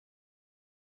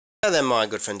Hello there, my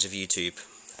good friends of YouTube.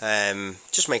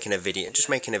 Just making a video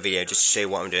just to show you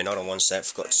what I'm doing. Hold on one sec,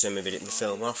 forgot to turn my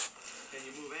film off. Can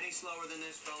you move any slower than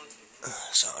this,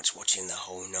 Ballasting? So I'm just watching the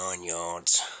whole 9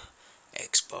 yards.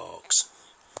 Xbox.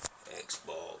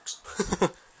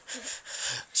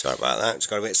 Sorry about that,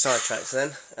 just got a bit sidetracked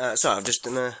then. Sorry, I've just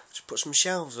put some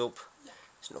shelves up.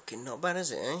 It's looking not bad,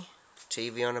 is it, eh?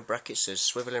 TV on a bracket, so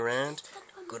swiveling around.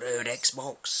 Good old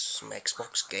Xbox, some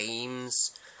Xbox games.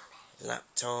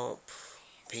 Laptop,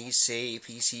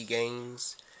 PC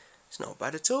games. It's not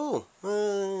bad at all.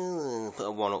 Put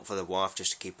a one up for the wife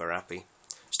just to keep her happy.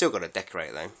 Still got to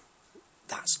decorate though.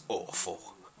 That's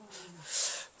awful.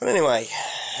 But anyway,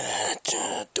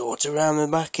 daughter around the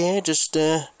back here, just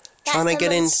trying to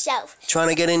get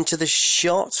into the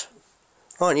shot.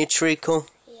 Aren't you, Treacle?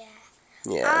 Yeah.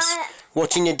 Yes.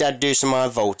 Watching your dad do some high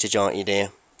voltage, aren't you, dear?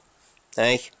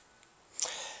 Hey.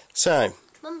 So.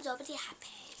 Mum's already happy.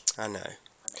 I know.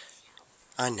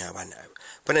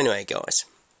 But anyway, guys,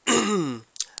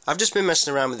 I've just been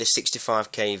messing around with this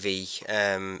 65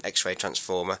 kV X-ray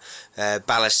transformer,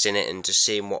 ballasting it and just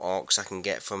seeing what arcs I can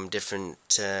get from different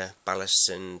ballasts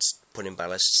and putting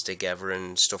ballasts together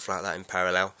and stuff like that in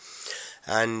parallel.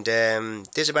 And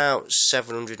there's about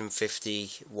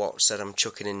 750 watts that I'm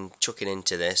chucking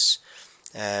into this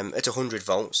at 100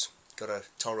 volts. Got a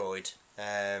toroid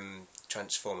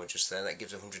transformer just there that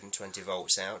gives 120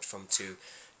 volts out from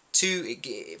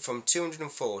from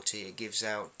 240 it gives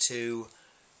out to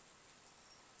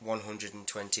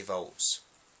 120 volts,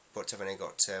 but I've only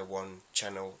got one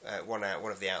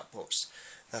of the outputs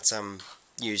that I'm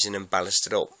using and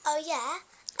ballasted up. Oh yeah,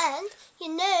 and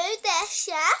you know this,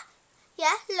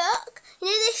 yeah, look, you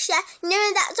know this, you know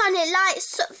when that's on, it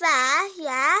lights up there,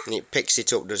 yeah, And it picks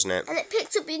it up, doesn't it? and it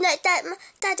picks up, you know,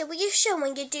 Daddy, will you show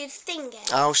when you do the thing?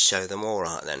 I'll show them.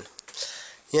 Alright then.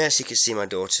 Yes, you can see my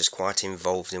daughter's quite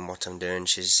involved in what I'm doing.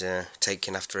 She's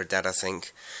taking after her dad, I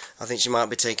think. I think she might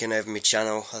be taking over my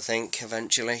channel, I think,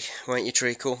 eventually. Won't you,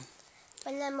 Treacle?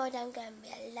 When I'm old, I'm going to be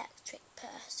an electric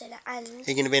person, and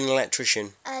You're going to be an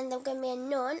electrician? And I'm going to be a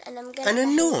nun, and I'm going And to a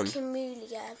be nun? a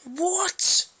chameleon.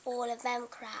 What? All of them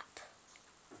crap.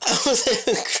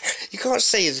 You can't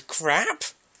say it's crap.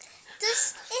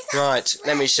 Is that Right,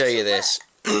 let me show you Does it this.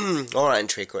 Alright,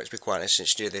 Treacle, let's be quiet,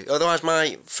 let's do this. Otherwise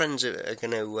my friends are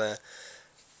going to,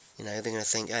 you know, they're going to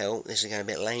think, oh, this is going to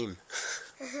be a bit lame.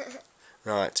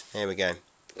 Right, here we go.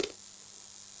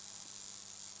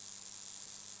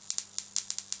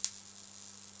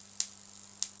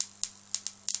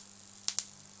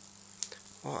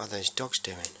 What are those dogs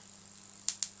doing?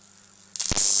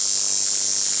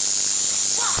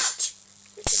 What?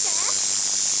 Look at that.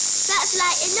 That's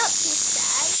lighting up, you say?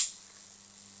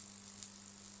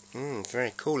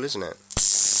 Very cool, isn't it?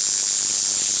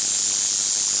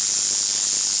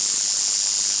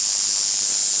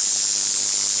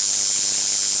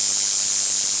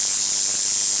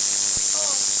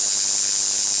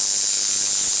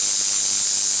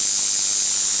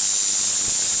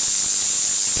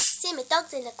 See, my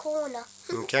dog's in the corner.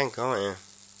 Okay, can't you?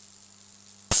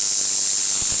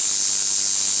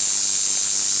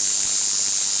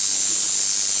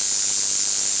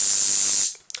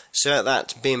 So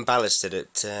that's being ballasted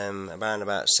at around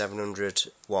about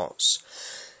 700 watts.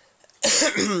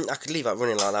 I could leave that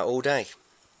running like that all day.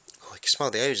 Oh, you can smell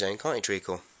the ozone, can't you,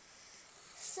 Treacle?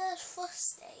 So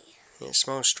fusty. It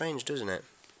smells strange, doesn't it?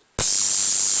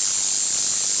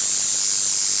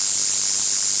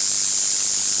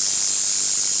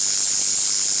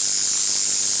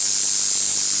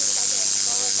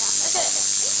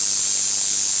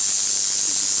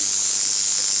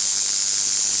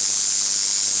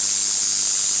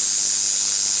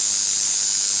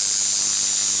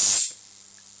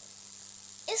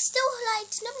 It's still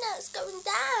lighting up now, it's going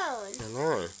down. I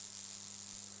know.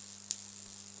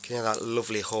 Can you hear that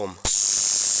lovely hum?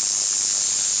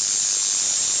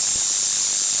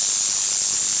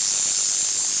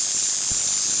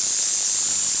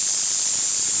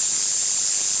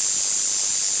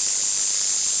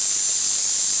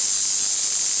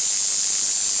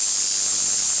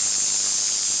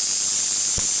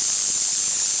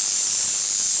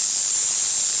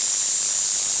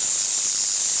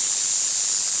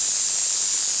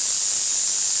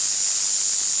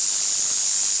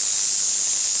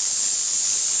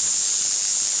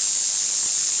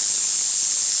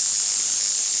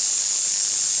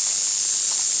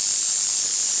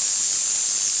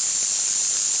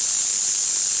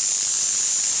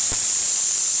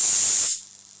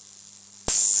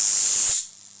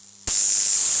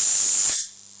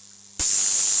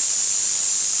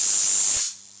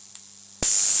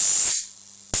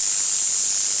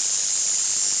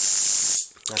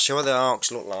 I'll show you what the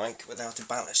arcs look like without a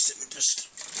ballast. Let me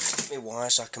just get my wire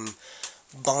so I can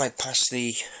bypass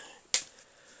the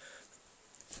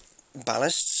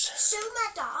ballasts. Show my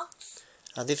dogs.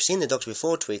 They've seen the dogs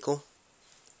before, Tweakle.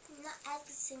 Not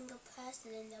every single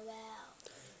person in the world.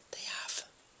 They have.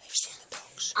 They've seen the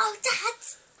dogs. Oh, Dad!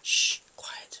 Shh,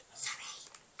 quiet. Sorry,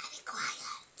 I'll be quiet.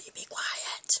 You be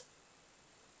quiet.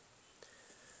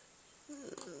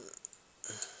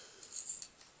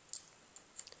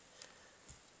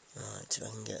 Right, if I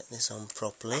can get this on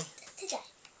properly. Today,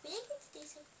 we're going to do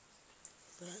some.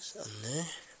 That's on there.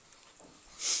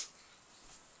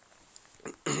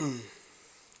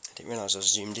 I didn't realise I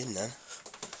was zoomed in then.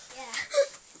 Yeah.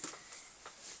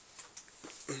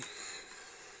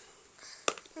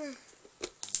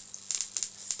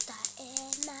 Start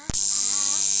in my house.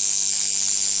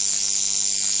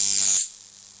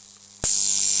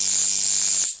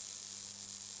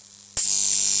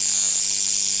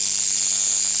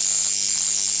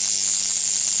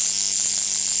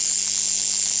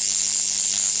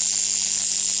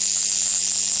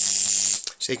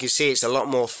 So you can see it's a lot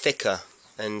more thicker,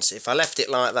 and if I left it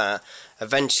like that,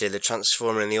 eventually the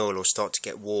transformer and the oil will start to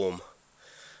get warm.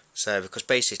 So because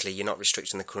basically you're not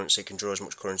restricting the current, so it can draw as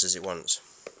much current as it wants.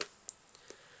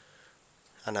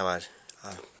 I know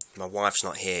my wife's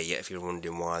not here yet, if you're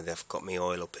wondering why they've got me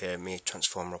oil up here, me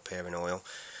transformer up here in oil.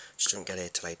 She doesn't get here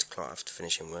till 8 o'clock after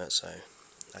finishing work, so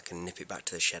I can nip it back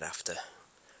to the shed after.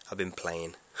 I've been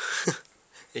playing,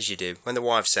 as you do. When the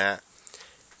wife's out,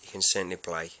 you can certainly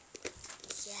play.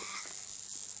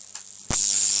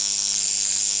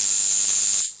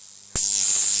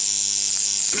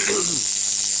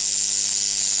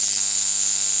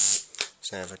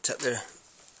 So if I take the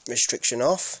restriction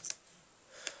off,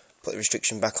 put the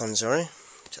restriction back on, sorry,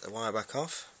 take the wire back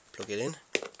off, plug it in.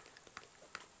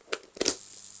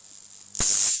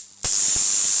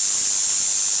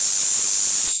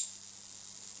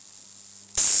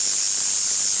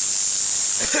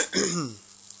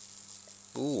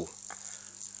 Ooh,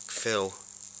 feel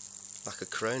like a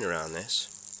crown around this,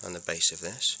 on the base of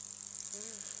this.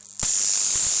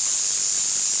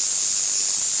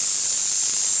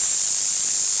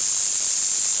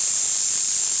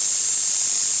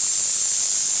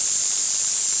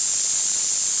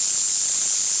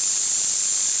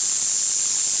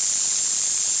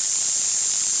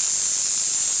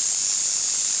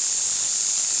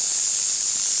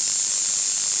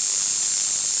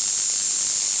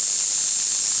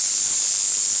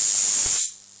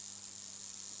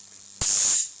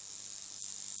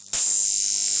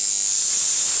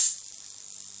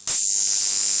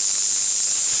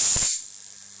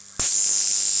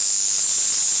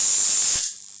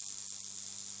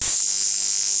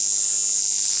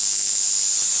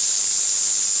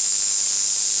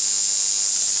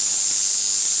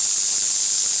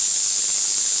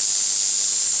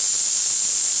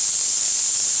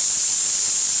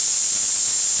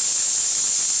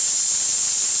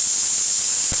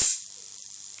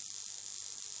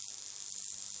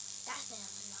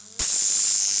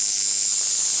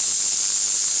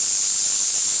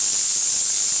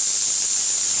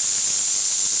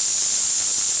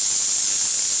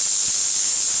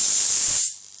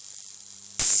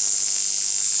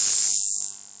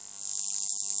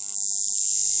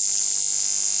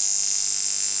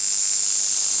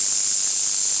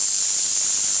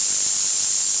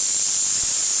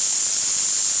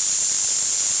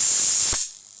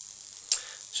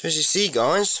 So as you see,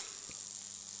 guys,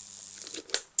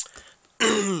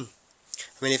 I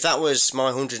mean, if that was my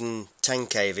 110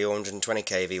 kV or 120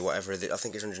 kV, whatever, I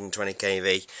think it's 120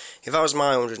 kV, if that was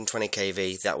my 120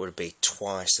 kV, that would be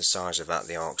twice the size of that,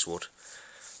 the arcs would.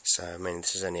 So, I mean,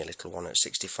 this is only a little one at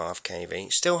 65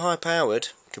 kV. Still high powered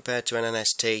compared to an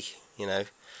NST, you know,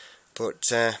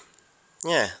 but,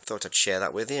 yeah, thought I'd share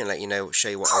that with you and let you know, show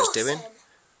you what I was doing.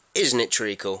 Isn't it,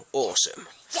 Treacle? Awesome.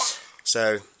 Yeah.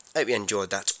 So, hope you enjoyed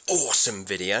that awesome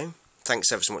video.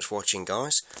 Thanks ever so much for watching,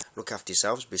 guys. Look after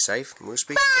yourselves, be safe, and we'll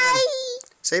speak again.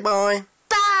 Say bye.